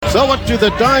So what do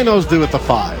the Dinos do at the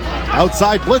 5?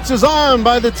 Outside blitz is on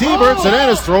by the T-Birds, and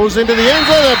Ennis throws into the end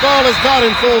zone. The ball is caught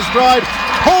in full stride.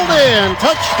 Pulled in.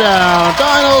 Touchdown.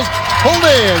 Dinos pulled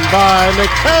in by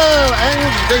Mikel and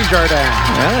Desjardins.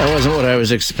 That wasn't what I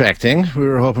was expecting. We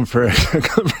were hoping for a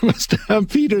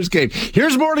Stampeders game.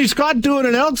 Here's Morley Scott doing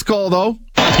an Elks call, though.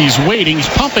 He's waiting. He's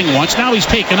pumping once. Now he's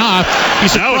taken off.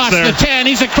 He's across the 10.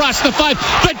 He's across the 5.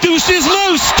 The deuce is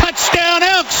loose. Touchdown,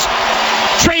 Elks.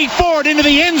 Trey Ford into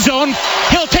the end zone.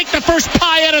 He'll take the first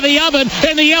pie out of the oven,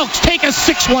 and the Elks take a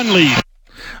 6-1 lead.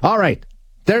 All right.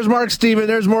 There's Mark Stephen.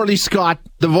 There's Morley Scott,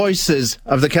 the voices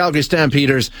of the Calgary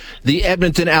Stampeders, the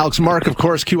Edmonton Elks. Mark, of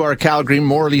course, QR Calgary,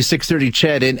 Morley, 6:30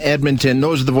 Ched in Edmonton.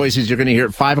 Those are the voices you're going to hear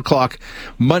at 5 o'clock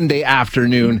Monday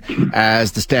afternoon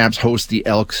as the Stamps host the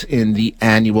Elks in the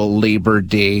annual Labor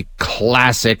Day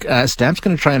Classic. Stamps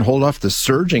going to try and hold off the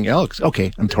surging Elks.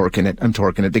 Okay, I'm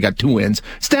torquing it. They got 2 wins.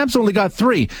 Stamps only got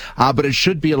 3, but it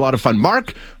should be a lot of fun.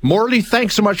 Mark, Morley,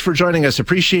 thanks so much for joining us.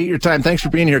 Appreciate your time. Thanks for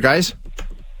being here, guys.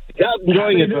 Yeah,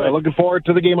 enjoying it. Looking forward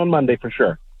to the game on Monday for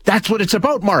sure. That's what it's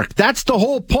about, Mark. That's the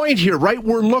whole point here, right?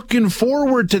 We're looking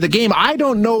forward to the game. I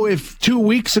don't know if 2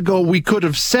 weeks ago we could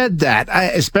have said that,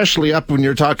 especially up when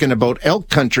you're talking about elk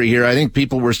country here. I think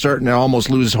people were starting to almost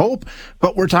lose hope,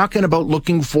 but we're talking about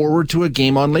looking forward to a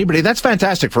game on Labor Day. That's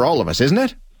fantastic for all of us, isn't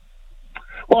it?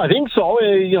 Well, I think so,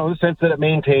 in the sense that it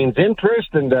maintains interest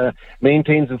and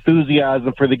maintains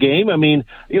enthusiasm for the game. I mean,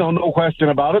 no question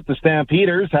about it. The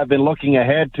Stampeders have been looking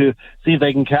ahead to see if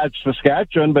they can catch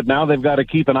Saskatchewan, but now they've got to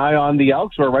keep an eye on the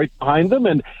Elks who are right behind them.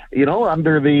 And,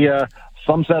 under the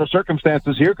some set of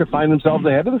circumstances here, could find themselves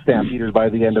ahead of the Stampeders by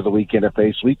the end of the weekend if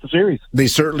they sweep the series. They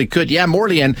certainly could. Yeah,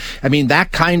 Morley, and I mean,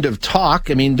 that kind of talk,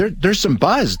 there's some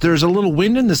buzz. There's a little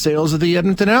wind in the sails of the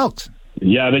Edmonton Elks.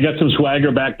 Yeah, they got some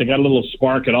swagger back. They got a little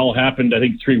spark. It all happened, I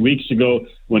think, 3 weeks ago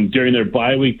when during their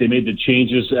bye week they made the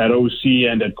changes at OC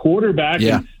and at quarterback.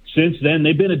 Yeah. And since then,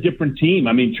 they've been a different team.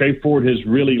 I mean, Trey Ford has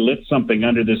really lit something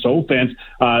under this offense.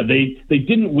 They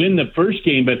didn't win the first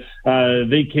game, but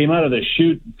they came out of the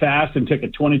chute fast and took a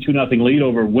 22-0 lead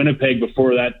over Winnipeg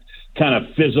before that kind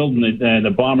of fizzled and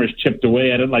the Bombers chipped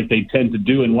away at it like they tend to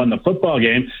do and won the football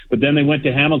game. But then they went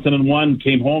to Hamilton and won,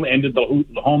 came home, ended the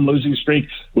home losing streak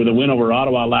with a win over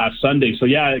Ottawa last Sunday. So,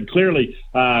 yeah, clearly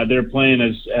they're playing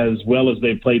as well as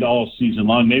they've played all season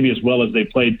long, maybe as well as they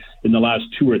played in the last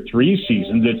 2 or 3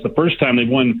 seasons. It's the first time they've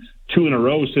won 2 in a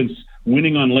row since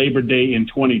winning on Labor Day in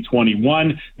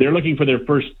 2021. They're looking for their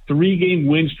first 3-game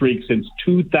win streak since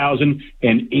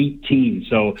 2018.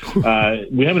 So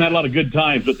we haven't had a lot of good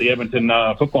times with the Edmonton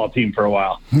football team for a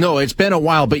while. No, it's been a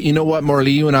while, but you know what, Morley,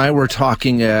 you and I were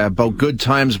talking about good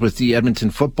times with the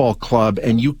Edmonton Football Club,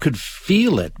 and you could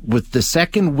feel it with the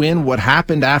second win, what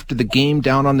happened after the game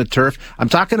down on the turf. I'm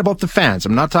talking about the fans.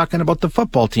 I'm not talking about the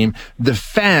football team. The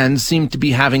fans seem to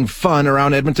be having fun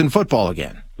around Edmonton football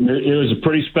again. It was a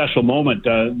pretty special moment.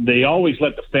 They always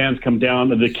let the fans come down,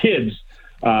 the kids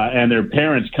and their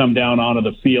parents come down onto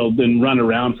the field and run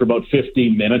around for about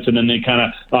 15 minutes, and then they kind of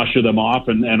usher them off,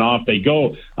 and off they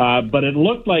go. But it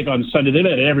looked like on Sunday they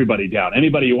let everybody down.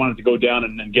 Anybody who wanted to go down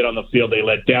and get on the field, they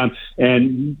let down.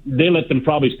 And they let them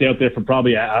probably stay out there for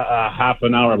probably a half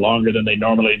an hour longer than they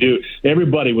normally do.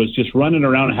 Everybody was just running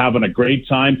around having a great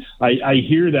time. I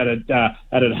hear that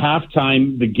at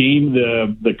halftime, the game,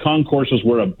 the concourses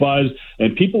were abuzz,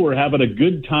 and people were having a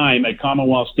good time at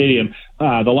Commonwealth Stadium.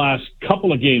 The last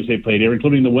couple of games they played here,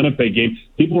 including the Winnipeg game,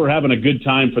 people were having a good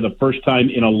time for the first time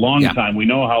in a long time. We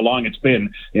know how long it's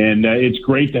been, and it's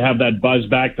great to have that buzz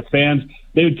back. The fans,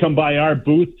 they would come by our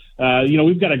booth.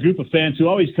 We've got a group of fans who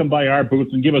always come by our booth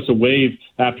and give us a wave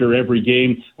after every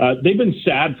game. They've been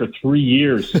sad for 3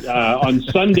 years. On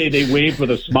Sunday, they waved with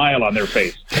a smile on their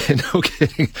face. No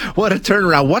kidding. What a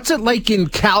turnaround. What's it like in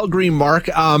Calgary, Mark?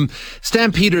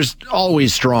 Stampeders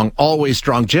always strong.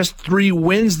 Just 3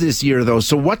 wins this year, though.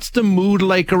 So what's the mood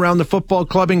like around the football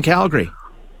club in Calgary?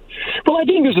 Well, I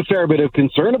think there's a fair bit of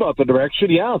concern about the direction.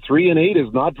 3-8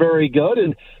 is not very good,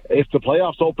 and if the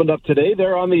playoffs opened up today,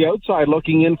 they're on the outside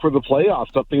looking in for the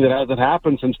playoffs, something that hasn't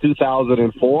happened since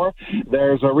 2004.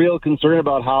 There's a real concern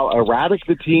about how erratic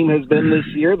the team has been this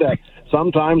year, that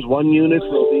sometimes one unit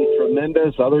will be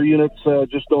tremendous, other units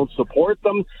just don't support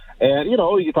them. And,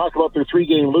 you talk about their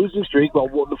 3-game losing streak. Well,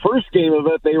 the first game of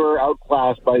it, they were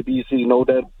outclassed by BC, no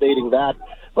debating that.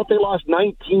 but they lost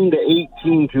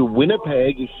 19-18 to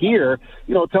Winnipeg here.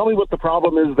 Tell me what the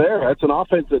problem is there. That's an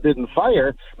offense that didn't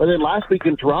fire, but then last week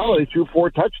in Toronto, they threw 4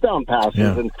 touchdown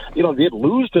passes, and, they did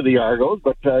lose to the Argos,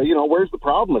 but, where's the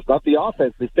problem? It's not the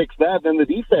offense. They fixed that, then the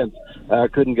defense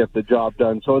couldn't get the job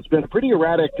done. So it's been a pretty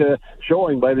erratic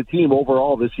showing by the team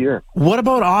overall this year. What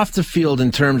about off the field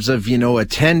in terms of,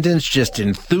 attendance, just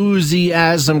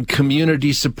enthusiasm,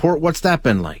 community support? What's that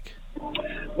been like?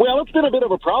 Well, it's been a bit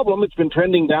of a problem. It's been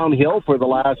trending downhill for the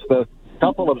last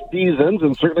couple of seasons,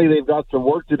 and certainly they've got some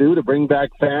work to do to bring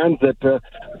back fans that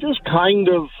just kind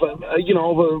of,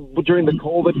 during the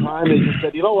COVID time, they just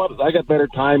said, you know what, I got better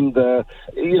time,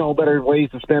 better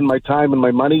ways to spend my time and my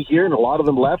money here, and a lot of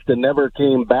them left and never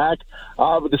came back.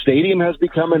 The stadium has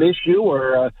become an issue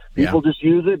where people just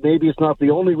use it. Maybe it's not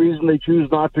the only reason they choose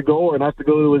not to go or not to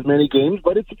go to as many games,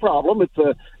 but it's a problem. It's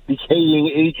a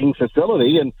decaying, aging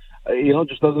facility, and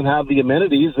just doesn't have the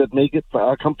amenities that make it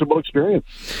a comfortable experience.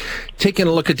 Taking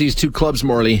a look at these two clubs,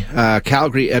 Morley,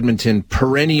 Calgary, Edmonton,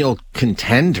 perennial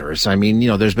contenders. I mean,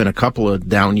 there's been a couple of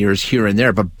down years here and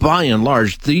there, but by and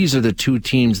large, these are the two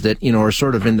teams that, are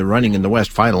sort of in the running in the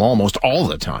West Final almost all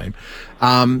the time.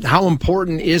 How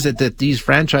important is it that these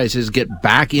franchises get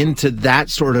back into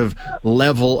that sort of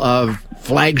level of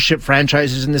flagship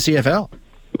franchises in the CFL?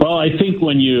 Well, I think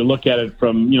when you look at it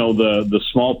from, the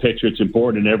small picture, it's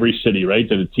important in every city, right,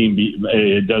 that a team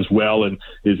does well and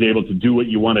is able to do what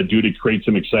you want to do to create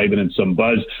some excitement and some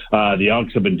buzz. The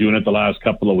Elks have been doing it the last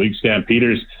couple of weeks.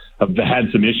 Stampeders have had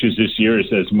some issues this year,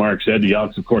 as Mark said. The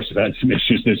Elks, of course, have had some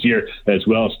issues this year as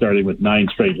well, starting with 9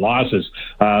 straight losses.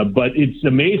 But it's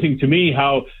amazing to me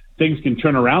how things can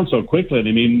turn around so quickly.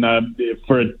 I mean,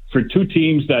 for two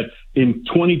teams that in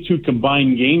 22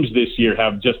 combined games this year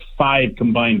have just 5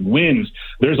 combined wins,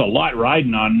 there's a lot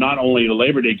riding on not only the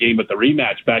Labor Day game, but the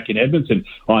rematch back in Edmonton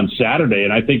on Saturday.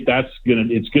 And I think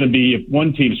it's going to be, if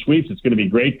one team sweeps, it's going to be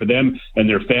great for them and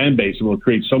their fan base. It will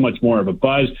create so much more of a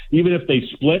buzz. Even if they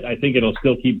split, I think it'll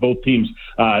still keep both teams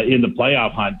in the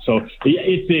playoff hunt. So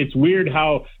it's weird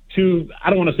how two, I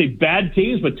don't want to say bad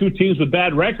teams, but two teams with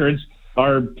bad records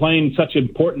are playing such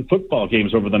important football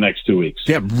games over the next 2 weeks.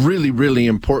 Yeah, really, really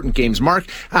important games. Mark,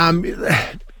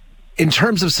 in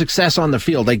terms of success on the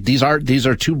field, like these are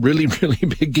two really, really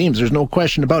big games. There's no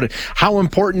question about it. How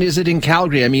important is it in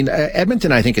Calgary? I mean,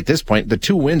 Edmonton, I think at this point, the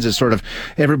 2 wins is sort of,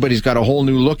 everybody's got a whole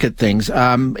new look at things.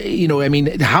 How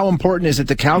important is it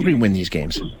that Calgary win these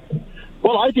games?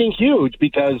 Well, I think huge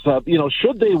because,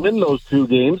 should they win those 2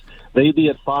 games, they'd be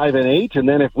at 5-8, and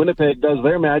then if Winnipeg does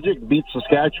their magic, beats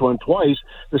Saskatchewan twice,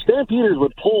 the Stampeders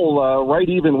would pull right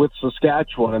even with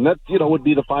Saskatchewan, and that would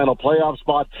be the final playoff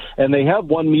spot. And they have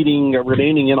one meeting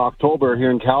remaining in October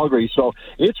here in Calgary, so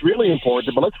it's really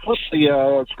important. But let's flip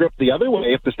the script the other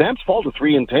way. If the Stamps fall to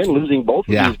 3-10, losing both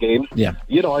of these games,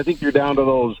 I think you're down to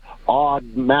those odd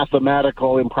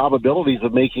mathematical improbabilities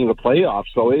of making the playoffs.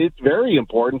 So it's very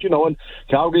important, and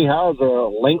Calgary has a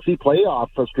lengthy playoff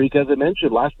streak, as I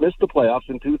mentioned. Last missed the playoffs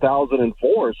in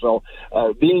 2004. So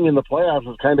being in the playoffs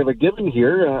is kind of a given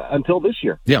here until this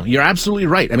year. Yeah, you're absolutely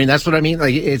right. I mean, that's what I mean.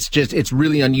 Like, it's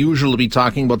really unusual to be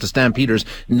talking about the Stampeders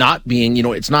not being,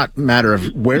 it's not a matter of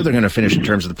where they're going to finish in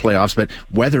terms of the playoffs, but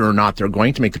whether or not they're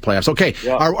going to make the playoffs. Okay,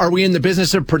 are we in the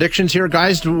business of predictions here,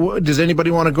 guys? Does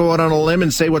anybody want to go out on a limb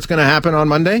and say what's going to happen on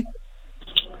Monday?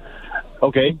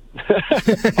 Okay.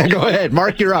 Go ahead.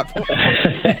 Mark, you're up. I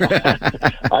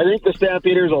think the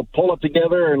Stampeders will pull it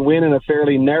together and win in a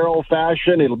fairly narrow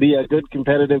fashion. It'll be a good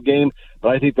competitive game, but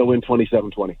I think they'll win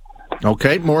 27-20.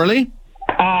 Okay. Morley?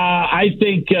 I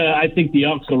think the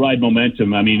Elks will ride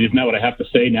momentum. I mean, isn't that what I have to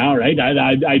say now, right?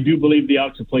 I do believe the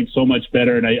Elks have played so much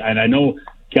better, and I know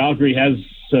Calgary has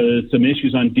some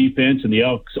issues on defense, and the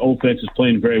Elks offense is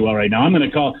playing very well right now. I'm going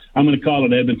to call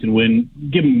an Edmonton win.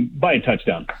 Give them by a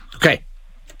touchdown. Okay.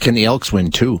 Can the Elks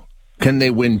win 2? Can they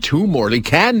win 2, Morley?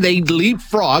 Can they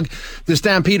leapfrog the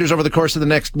Stampeders over the course of the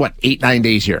next, 8-9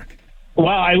 days here? Well,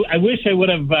 I wish I would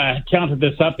have counted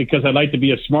this up because I'd like to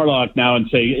be a smart aleck now and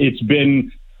say it's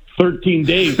been 13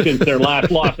 days since their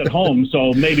last loss at home,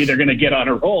 so maybe they're going to get on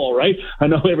a roll, right? I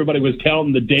know everybody was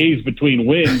counting the days between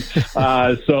wins,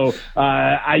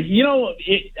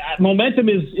 momentum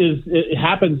it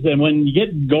happens, and when you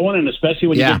get going, and especially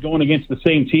when you get going against the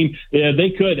same team,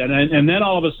 they could, and then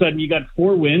all of a sudden you got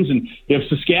 4 wins, and if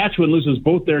Saskatchewan loses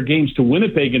both their games to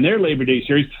Winnipeg in their Labor Day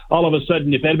series, all of a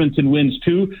sudden if Edmonton wins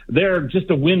 2, they're just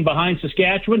a win behind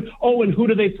Saskatchewan. Oh, and who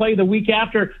do they play the week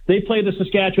after? They play the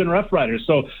Saskatchewan Roughriders.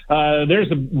 So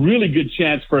there's a really good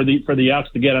chance for the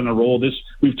Elks to get on a roll.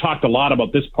 We've talked a lot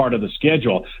about this part of the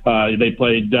schedule. They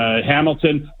played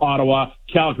Hamilton, Ottawa,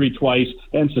 Calgary twice,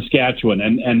 and Saskatchewan,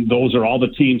 and those are all the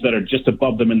teams that are just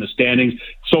above them in the standings.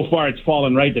 So far, it's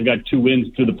fallen right. They've got 2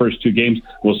 wins through the first 2 games.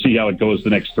 We'll see how it goes the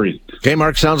next 3. Okay,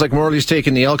 Mark, sounds like Morley's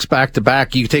taking the Elks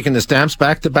back-to-back. You taking the Stamps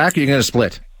back-to-back, or are you going to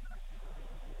split?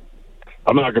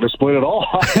 I'm not going to split at all.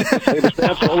 I say the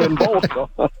Stamps will win both.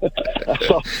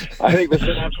 So I think the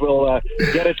Stamps will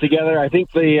get it together. I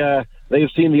think they've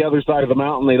seen the other side of the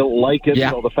mountain. They don't like it. Yeah.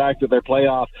 So the fact that their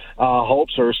playoff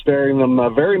hopes are staring them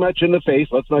very much in the face,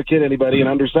 let's not kid anybody and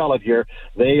undersell it here.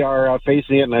 They are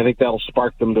facing it, and I think that'll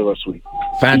spark them to a sweep.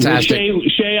 Fantastic.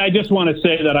 Shay, I just want to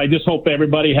say that I just hope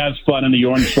everybody has fun and the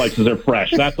orange slices are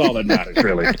fresh. That's all that matters,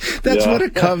 really. That's what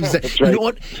it comes to. Right. You know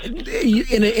what?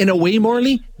 In a way,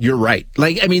 Morley, you're right.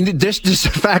 Like, I mean, just the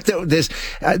fact that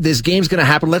this game's going to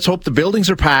happen. Let's hope the buildings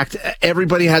are packed.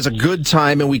 Everybody has a good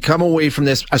time, and we come away from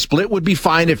this. A split would be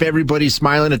fine if everybody's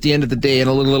smiling at the end of the day and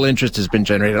a little interest has been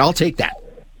generated. I'll take that.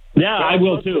 Yeah, I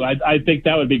will too. I think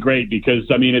that would be great because,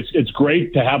 I mean, it's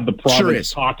great to have the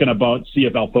province talking about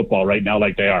CFL football right now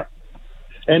like they are.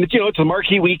 And, it's a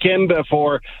marquee weekend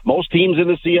for most teams in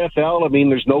the CFL. I mean,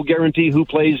 there's no guarantee who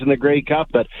plays in the Grey Cup,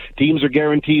 but teams are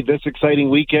guaranteed this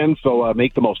exciting weekend, so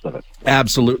make the most of it.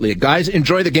 Absolutely. Guys,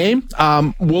 enjoy the game.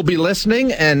 We'll be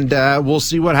listening, and we'll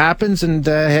see what happens and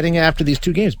heading after these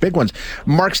 2 games. Big ones.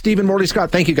 Mark, Stephen, Morley,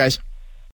 Scott, thank you, guys.